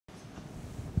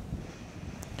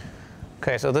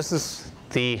Okay, so this is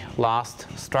the last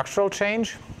structural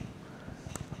change.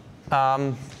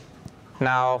 Now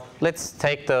let's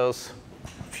take those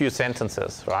few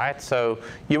sentences, right? So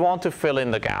you want to fill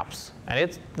in the gaps,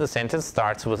 and the sentence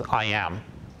starts with I am.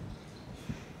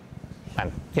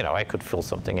 And I could fill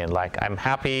something in like I'm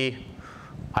happy,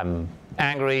 I'm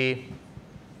angry,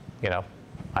 I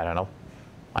don't know,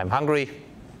 I'm hungry.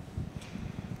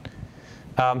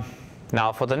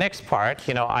 Now for the next part,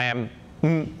 I am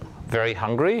very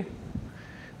hungry.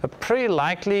 A pretty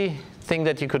likely thing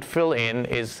that you could fill in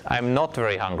is I'm not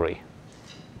very hungry.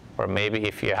 Or maybe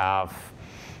if you have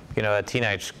a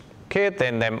teenage kid,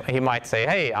 then he might say,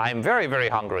 hey, I'm very, very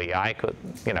hungry. I could,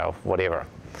 whatever.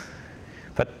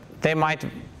 But they might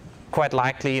quite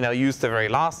likely, use the very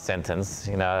last sentence,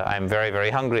 I'm very, very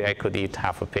hungry. I could eat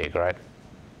half a pig, right?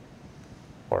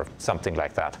 Or something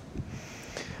like that.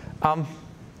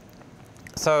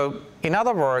 So in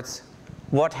other words,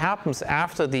 what happens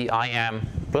after the I am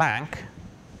blank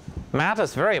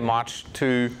matters very much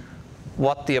to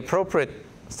what the appropriate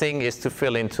thing is to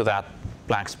fill into that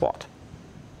blank spot.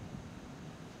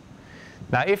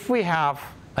 Now, if we have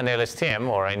an LSTM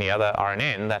or any other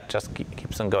RNN that just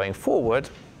keeps on going forward,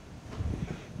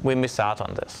 we miss out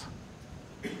on this.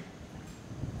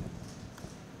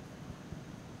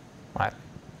 Right?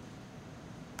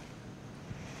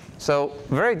 So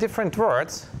very different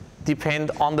words depend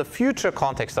on the future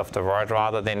context of the word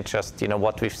rather than just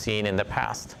what we've seen in the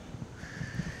past.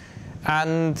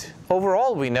 And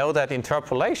overall, we know that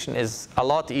interpolation is a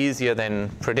lot easier than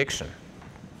prediction.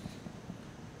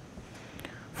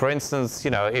 For instance,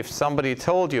 if somebody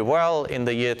told you, well, in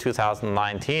the year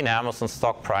 2019, Amazon's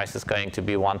stock price is going to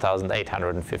be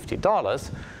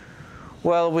 $1,850.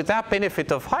 Well, with that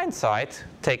benefit of hindsight,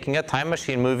 taking a time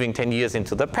machine moving 10 years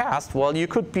into the past, well, you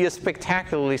could be a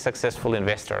spectacularly successful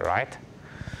investor, right?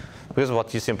 Because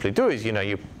what you simply do is,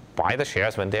 you buy the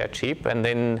shares when they're cheap, and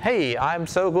then, hey, I'm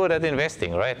so good at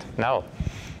investing, right? No,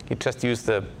 you just use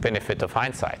the benefit of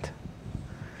hindsight.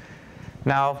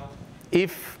 Now,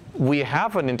 if we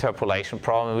have an interpolation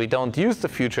problem and we don't use the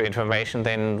future information,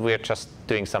 then we're just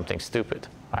doing something stupid,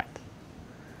 right?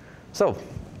 So,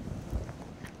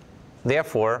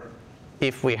 therefore,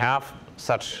 if we have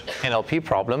such NLP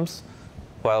problems,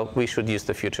 well, we should use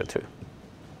the future too.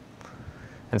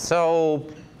 And so,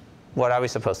 what are we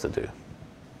supposed to do?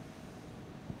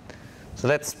 So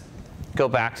let's go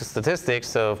back to statistics.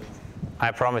 So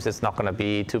I promise it's not going to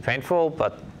be too painful,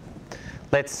 but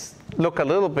let's look a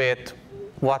little bit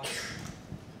what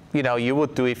you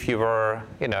would do if you were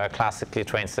a classically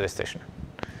trained statistician.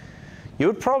 You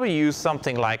would probably use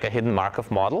something like a hidden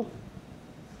Markov model.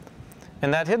 In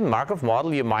that hidden Markov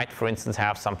model, you might, for instance,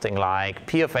 have something like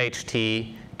P of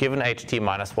ht given ht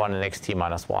minus 1 and xt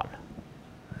minus 1.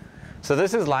 So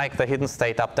this is like the hidden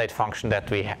state update function that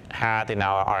we had in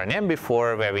our RNN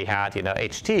before, where we had,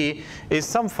 ht is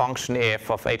some function f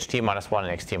of ht minus 1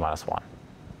 and xt minus 1.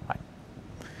 Right?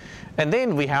 And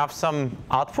then we have some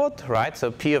output, right?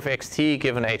 So p of xt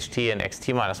given ht and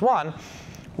xt minus 1,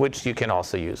 which you can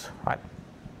also use, right?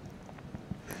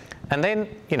 And then,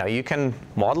 you can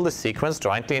model the sequence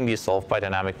jointly and you solve by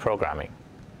dynamic programming.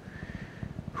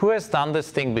 Who has done this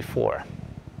thing before?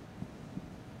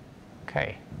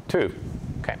 Okay, 2.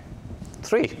 Okay,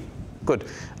 3. Good.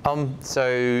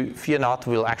 So fear not,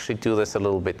 we'll actually do this a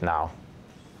little bit now.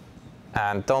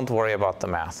 And don't worry about the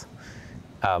math.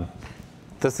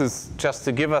 This is just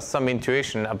to give us some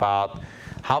intuition about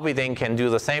how we then can do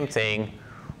the same thing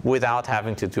without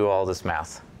having to do all this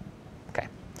math. Okay.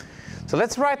 So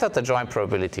let's write out the joint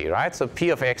probability, right? So P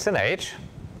of x and h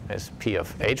is P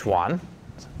of h1,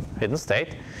 hidden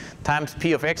state, times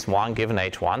P of x1 given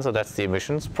h1, so that's the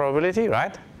emissions probability,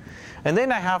 right? And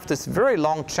then I have this very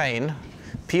long chain,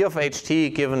 P of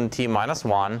ht given t minus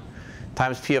 1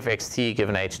 times P of xt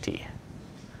given ht.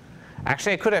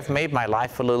 Actually, I could have made my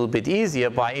life a little bit easier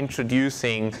by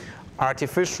introducing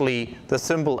artificially the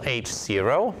symbol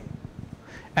h0,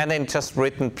 and then just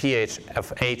written pH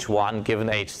of h1 given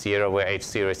h0, where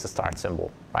h0 is the start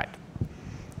symbol, right?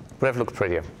 Would have looked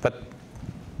prettier, but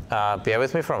bear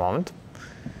with me for a moment.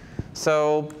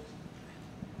 So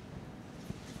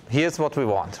here's what we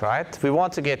want, right? We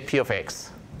want to get P of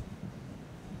x.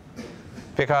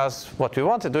 Because what we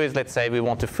want to do is, let's say we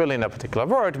want to fill in a particular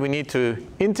word, we need to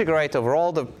integrate over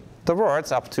all the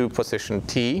words up to position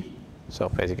t, so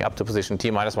basically up to position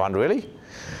t minus 1 really,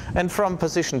 and from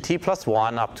position t plus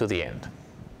 1 up to the end.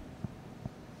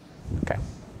 Okay.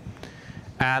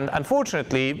 And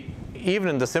unfortunately, even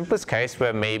in the simplest case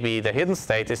where maybe the hidden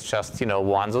state is just,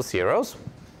 ones or zeros,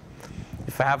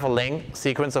 if I have a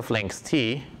sequence of length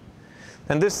t,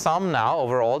 then this sum now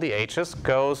over all the h's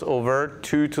goes over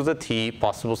 2 to the t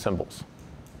possible symbols.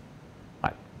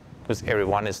 Right? Because every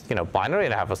one is binary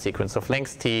and I have a sequence of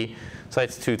length t, so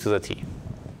it's 2 to the t.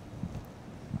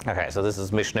 Okay, so this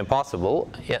is mission impossible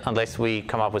unless we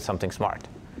come up with something smart.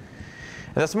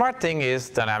 And the smart thing is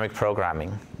dynamic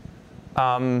programming.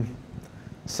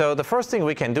 So the first thing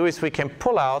we can do is we can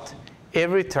pull out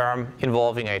every term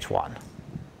involving h1.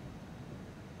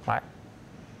 Right?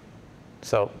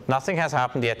 So nothing has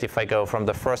happened yet if I go from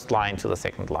the first line to the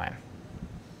second line.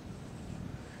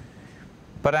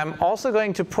 But I'm also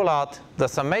going to pull out the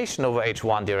summation over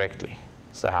h1 directly.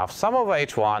 So I have sum over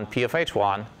h1, p of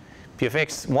h1, p of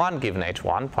x1 given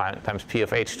h1 times p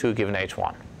of h2 given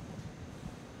h1.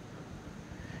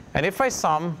 And if I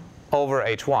sum over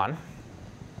h1,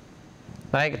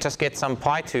 then I just get some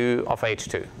pi2 of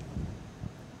h2.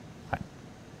 Right.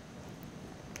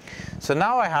 So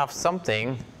now I have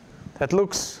something that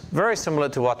looks very similar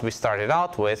to what we started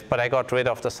out with, but I got rid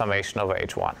of the summation over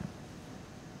h1.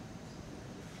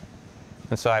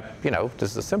 And so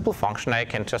this is a simple function. I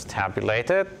can just tabulate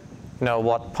it,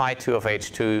 what pi2 of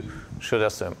h2 should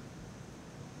assume.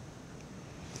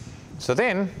 So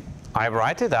then I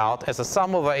write it out as a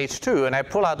sum over h2, and I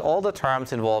pull out all the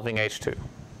terms involving h2.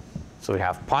 So we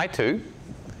have pi2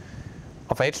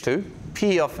 of h2,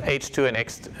 p of h2 and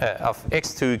of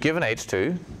x2 given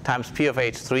h2 times p of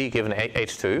h3 given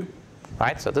h2,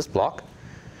 right? So this block.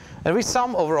 And we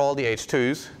sum over all the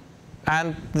h2s,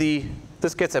 and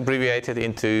this gets abbreviated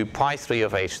into pi3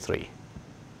 of h3.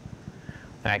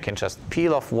 And I can just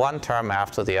peel off one term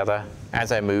after the other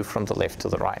as I move from the left to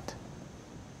the right.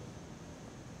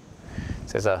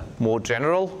 So there's a more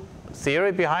general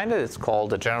theory behind it. It's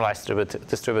called the generalized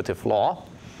distributive law.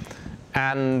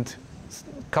 And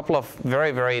a couple of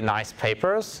very, very nice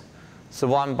papers. So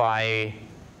one by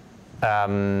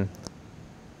Lölliger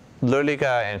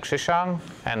and Xishang,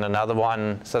 and another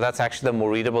one, so that's actually the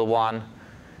more readable one.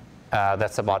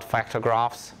 That's about factor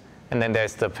graphs. And then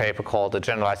there's the paper called the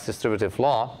generalized distributive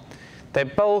law. They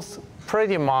both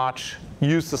pretty much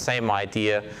use the same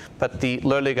idea, but the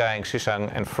Lölliger and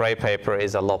Xishang and Frey paper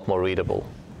is a lot more readable.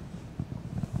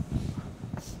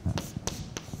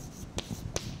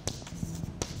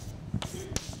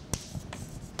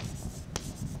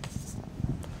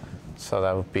 So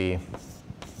that would be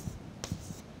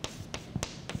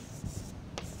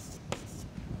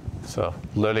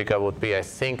Lölliger would be, I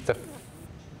think,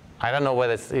 I don't know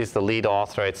whether he's the lead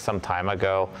author, it's some time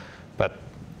ago, but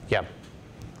yeah,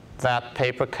 that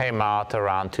paper came out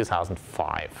around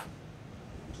 2005.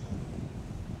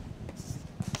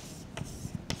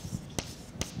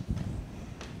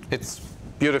 It's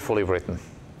beautifully written.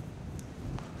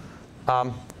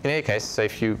 In any case, so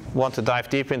if you want to dive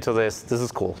deep into this, this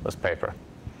is cool, this paper.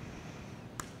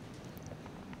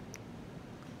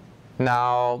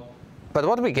 Now, but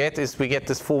what we get is we get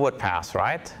this forward pass,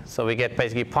 right? So we get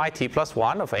basically pi t plus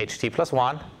 1 of ht plus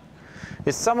 1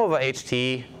 is sum over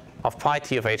ht of pi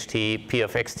t of ht, p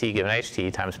of xt given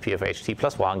ht times p of ht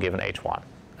plus 1 given h1.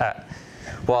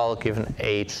 Well, given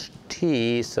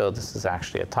ht, so this is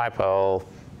actually a typo.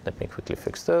 Let me quickly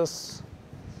fix this.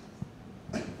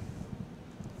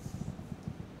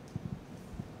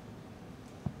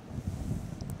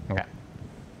 Okay.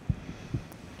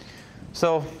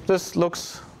 So this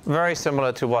looks very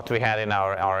similar to what we had in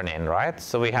our RNN, right?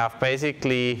 So we have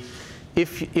basically,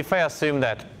 if I assume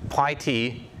that pi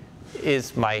t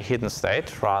is my hidden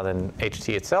state rather than ht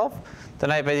itself,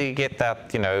 then I basically get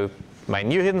that, my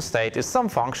new hidden state is some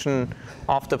function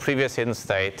of the previous hidden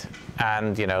state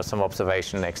and, some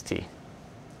observation xt.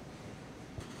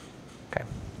 Okay,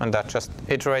 and that just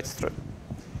iterates through.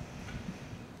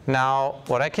 Now,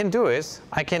 what I can do is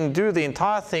I can do the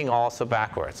entire thing also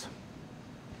backwards.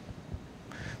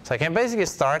 So I can basically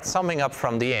start summing up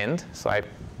from the end. So I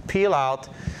peel out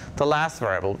the last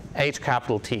variable, h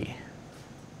capital T.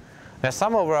 And I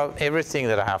sum over everything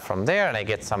that I have from there, and I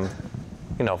get some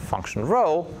function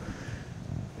rho.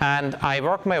 And I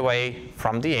work my way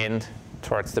from the end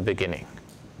towards the beginning.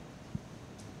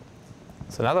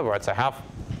 So in other words, I have,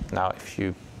 now if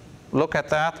you look at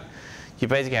that, you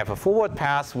basically have a forward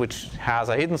pass which has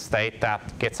a hidden state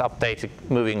that gets updated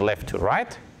moving left to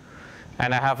right.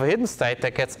 And I have a hidden state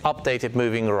that gets updated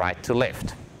moving right to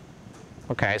left.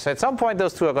 Okay, so at some point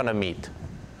those two are going to meet.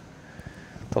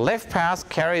 The left pass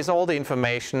carries all the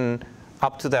information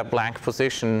up to that blank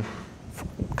position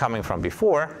coming from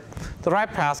before. The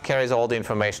right pass carries all the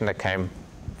information that came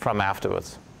from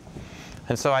afterwards.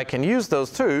 And so I can use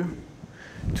those two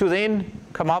to then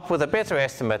come up with a better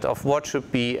estimate of what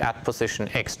should be at position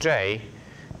xj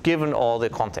given all the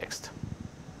context.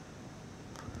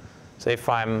 So if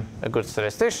I'm a good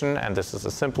statistician, and this is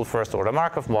a simple first order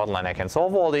Markov model, and I can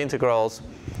solve all the integrals,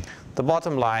 the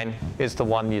bottom line is the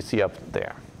one you see up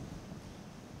there.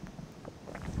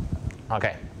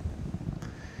 Okay.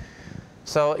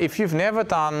 So if you've never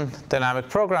done dynamic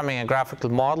programming and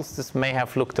graphical models, this may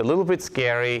have looked a little bit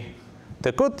scary.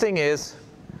 The good thing is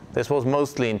this was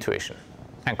mostly intuition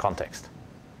and context.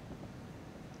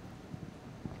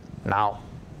 Now,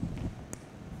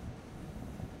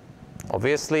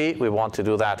 obviously, we want to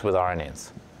do that with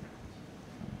RNNs.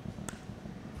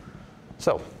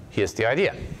 So here's the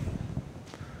idea.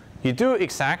 You do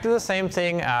exactly the same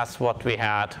thing as what we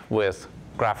had with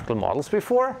graphical models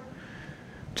before,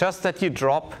 just that you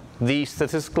drop the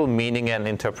statistical meaning and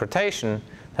interpretation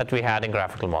that we had in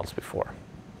graphical models before.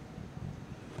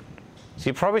 So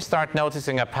you probably start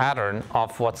noticing a pattern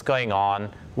of what's going on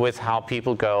with how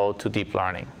people go to deep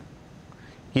learning.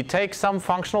 You take some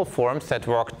functional forms that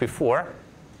worked before,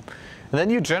 and then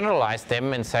you generalize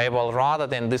them and say, well, rather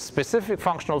than this specific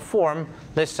functional form,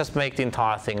 let's just make the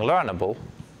entire thing learnable.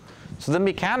 So the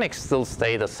mechanics still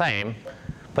stay the same,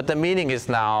 but the meaning is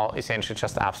now essentially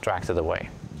just abstracted away.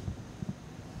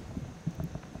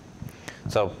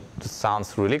 So this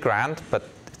sounds really grand, but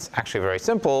it's actually very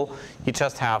simple. You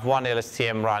just have one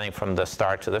LSTM running from the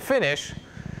start to the finish,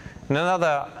 and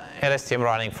another LSTM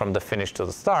running from the finish to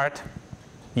the start.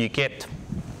 You get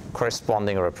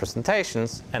corresponding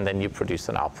representations, and then you produce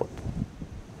an output.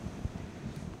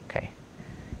 Okay.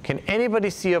 Can anybody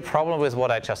see a problem with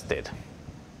what I just did?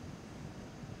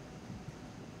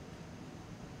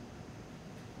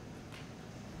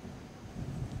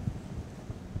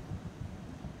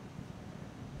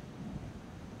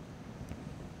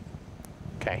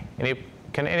 Okay.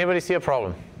 Can anybody see a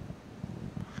problem?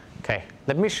 Okay.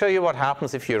 Let me show you what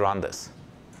happens if you run this.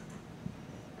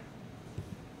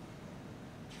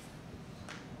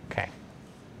 Okay.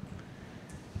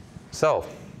 So,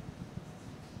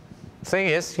 thing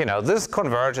is, this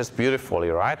converges beautifully,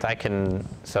 right?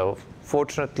 So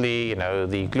fortunately,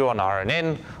 the Gluon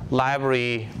RNN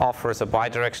library offers a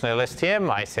bidirectional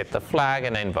LSTM. I set the flag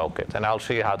and invoke it. And I'll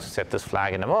show you how to set this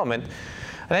flag in a moment.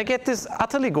 And I get this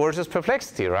utterly gorgeous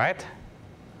perplexity, right?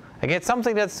 I get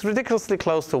something that's ridiculously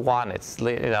close to 1. It's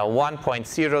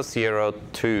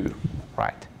 1.002,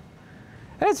 right?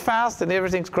 And it's fast and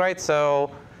everything's great.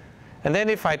 So, and then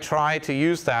if I try to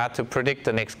use that to predict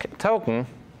the next token,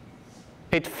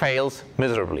 it fails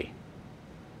miserably.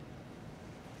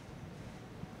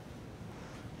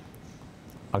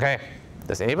 Okay,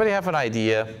 does anybody have an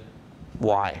idea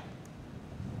why?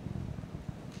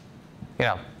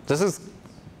 This is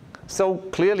so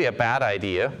clearly a bad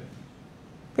idea,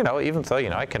 even though,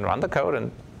 I can run the code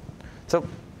and so,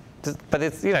 but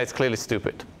it's, it's clearly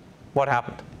stupid. What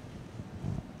happened?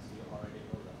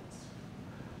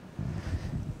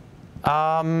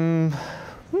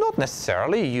 Not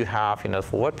necessarily. You have,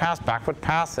 forward pass, backward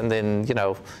pass, and then,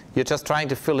 you're just trying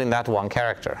to fill in that one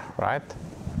character, right?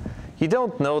 You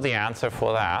don't know the answer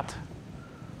for that,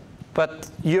 but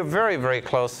you're very, very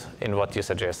close in what you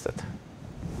suggested.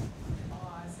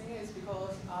 I think it's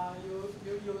because you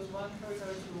use one character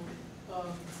to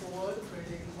forward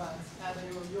predict once, and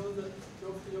you use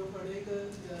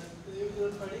the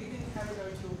predicting character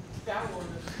to backward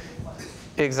predict once.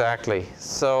 Exactly.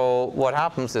 So what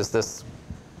happens is this,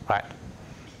 right?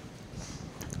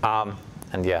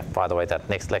 And yeah, by the way, that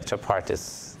next lecture part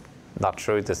is not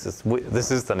true. This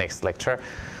is the next lecture.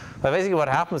 But basically what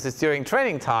happens is during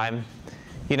training time,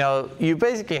 you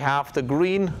basically have the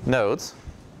green nodes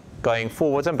going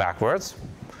forwards and backwards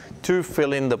to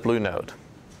fill in the blue node.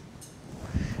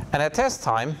 And at test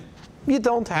time, you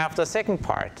don't have the second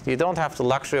part. You don't have the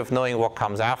luxury of knowing what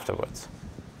comes afterwards.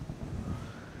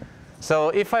 So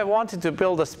if I wanted to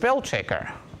build a spell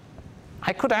checker,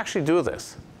 I could actually do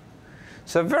this.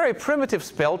 So a very primitive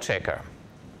spell checker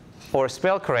or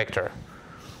spell corrector,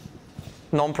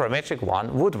 non-parametric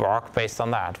one, would work based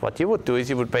on that. What you would do is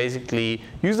you would basically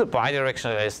use a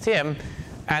bidirectional LSTM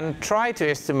and try to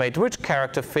estimate which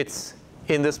character fits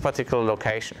in this particular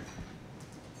location.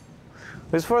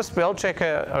 With for a spell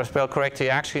checker or spell corrector,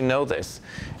 you actually know this.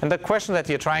 And the question that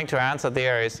you're trying to answer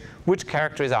there is, which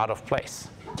character is out of place?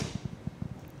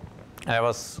 And I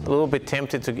was a little bit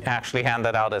tempted to actually hand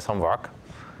that out as homework.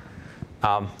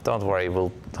 Don't worry,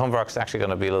 homework's actually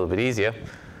going to be a little bit easier.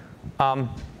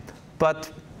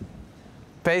 But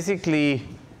basically,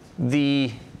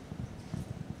 the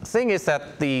thing is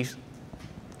that the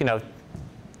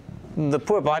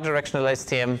poor bidirectional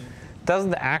LSTM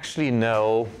doesn't actually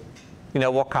know,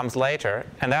 what comes later,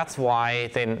 and that's why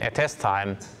then at test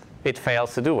time it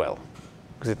fails to do well,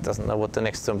 because it doesn't know what the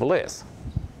next symbol is.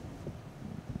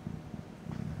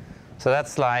 So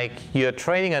that's like you're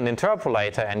training an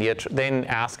interpolator and you're then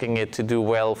asking it to do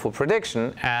well for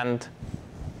prediction, and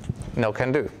no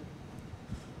can do.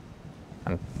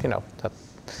 And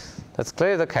that's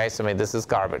clearly the case. I mean, this is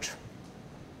garbage.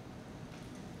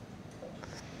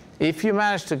 If you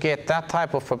manage to get that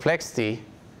type of perplexity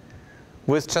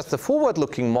with just a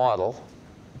forward-looking model,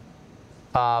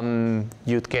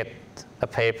 you'd get a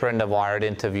paper in the Wired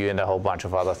interview and a whole bunch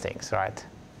of other things, right?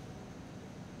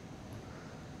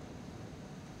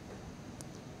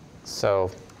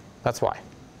 So that's why.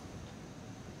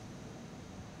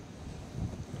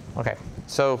 Okay,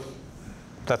 so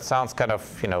that sounds kind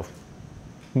of,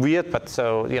 weird, but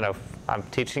so, I'm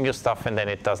teaching you stuff and then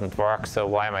it doesn't work, so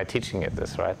why am I teaching you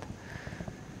this, right?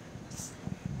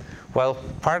 Well,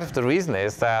 part of the reason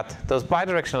is that those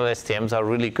bidirectional LSTMs are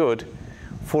really good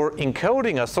for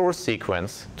encoding a source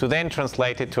sequence to then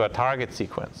translate it to a target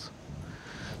sequence.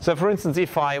 So for instance,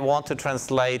 if I want to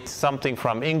translate something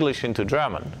from English into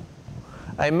German,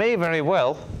 I may very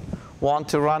well want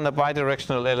to run a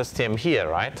bidirectional LSTM here,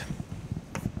 right?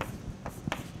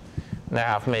 And I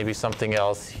have maybe something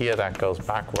else here that goes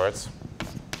backwards.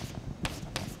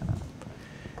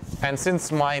 And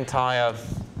since my entire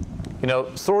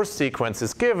source sequence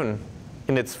is given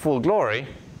in its full glory,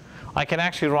 I can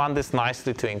actually run this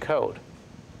nicely to encode.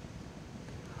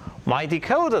 My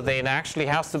decoder then actually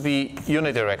has to be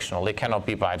unidirectional. It cannot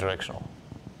be bidirectional.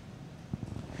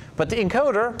 But the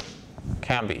encoder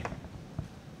can be.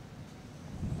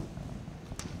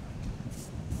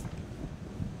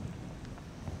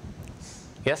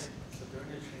 Yes? So during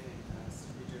the training test,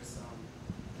 we just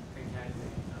concatenate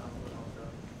the output of the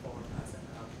forward pass and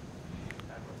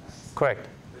backward pass. Correct.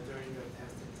 But during the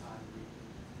testing time,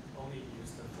 we only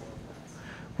use the forward pass.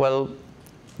 Well,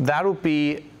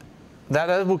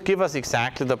 that would give us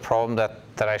exactly the problem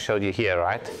that I showed you here,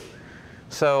 right?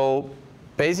 So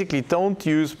basically, don't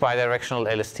use bidirectional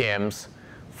LSTMs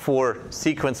for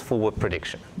sequence forward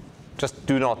prediction. Just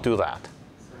do not do that. So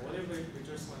what if we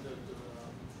just want to do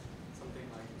something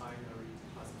like binary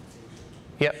classification?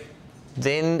 Yep.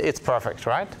 Then it's perfect,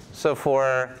 right? So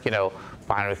for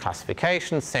binary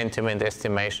classification, sentiment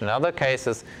estimation, and other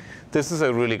cases, this is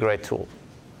a really great tool.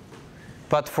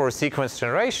 But for sequence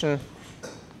generation,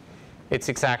 it's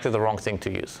exactly the wrong thing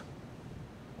to use.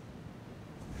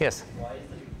 Yes? Why is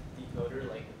the decoder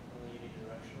like only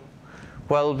unidirectional?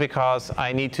 Well, because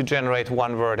I need to generate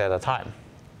one word at a time.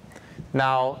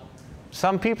 Now,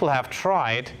 some people have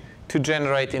tried to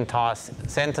generate entire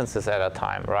sentences at a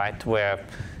time, right? Where,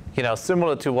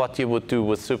 similar to what you would do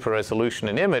with super resolution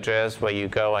in images, where you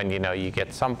go and you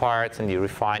get some parts and you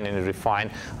refine and you refine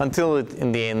until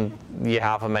in the end you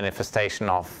have a manifestation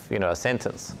of a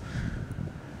sentence.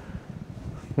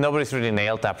 Nobody's really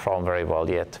nailed that problem very well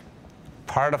yet.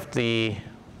 Part of the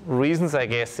reasons, I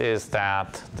guess, is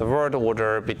that the word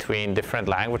order between different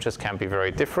languages can be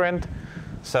very different.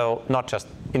 So not just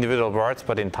individual words,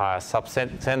 but entire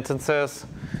sub-sentences.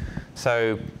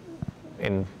 So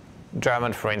in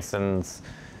German, for instance,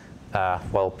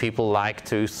 people like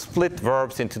to split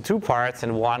verbs into two parts,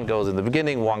 and one goes in the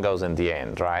beginning, one goes in the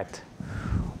end, right?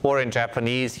 Or in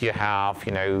Japanese, you have,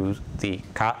 the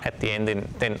ka at the end, and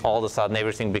then all of a sudden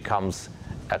everything becomes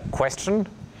a question.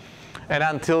 And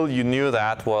until you knew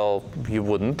that, well, you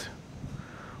wouldn't.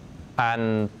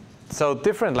 And so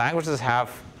different languages have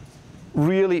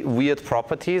really weird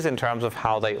properties in terms of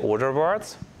how they order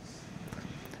words.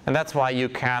 And that's why you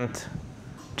can't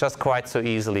just quite so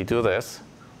easily do this.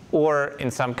 Or in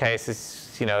some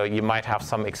cases, you might have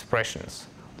some expressions,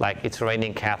 like it's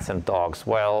raining cats and dogs.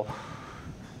 Well,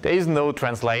 there is no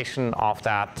translation of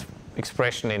that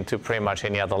expression into pretty much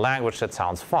any other language that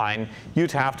sounds fine.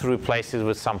 You'd have to replace it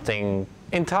with something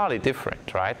entirely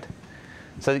different, right?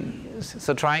 So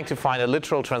trying to find a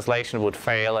literal translation would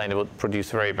fail, and it would produce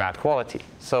very bad quality.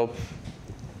 So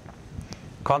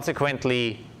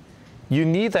consequently, you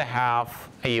neither have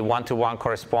a one-to-one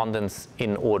correspondence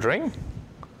in ordering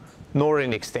nor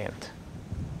in extent.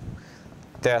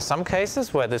 There are some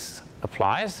cases where this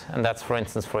applies, and that's, for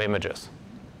instance, for images.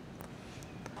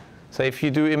 So if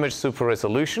you do image super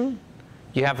resolution,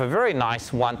 you have a very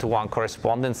nice one-to-one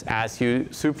correspondence as you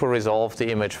super resolve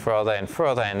the image further and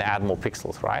further and add more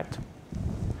pixels, right?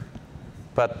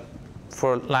 But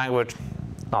for language,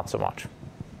 not so much.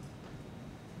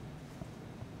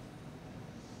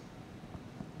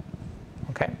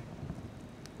 Okay.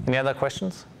 Any other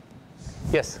questions?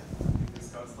 Yes?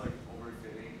 Discuss like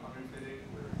overfitting, underfitting.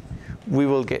 We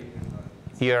will get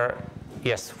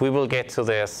yes, we will get to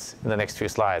this in the next few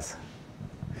slides.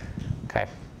 Okay.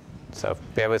 So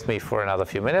bear with me for another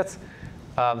few minutes.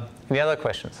 Any other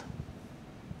questions?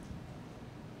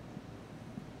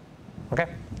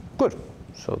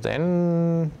 So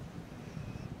then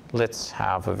let's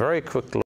have a very quick look.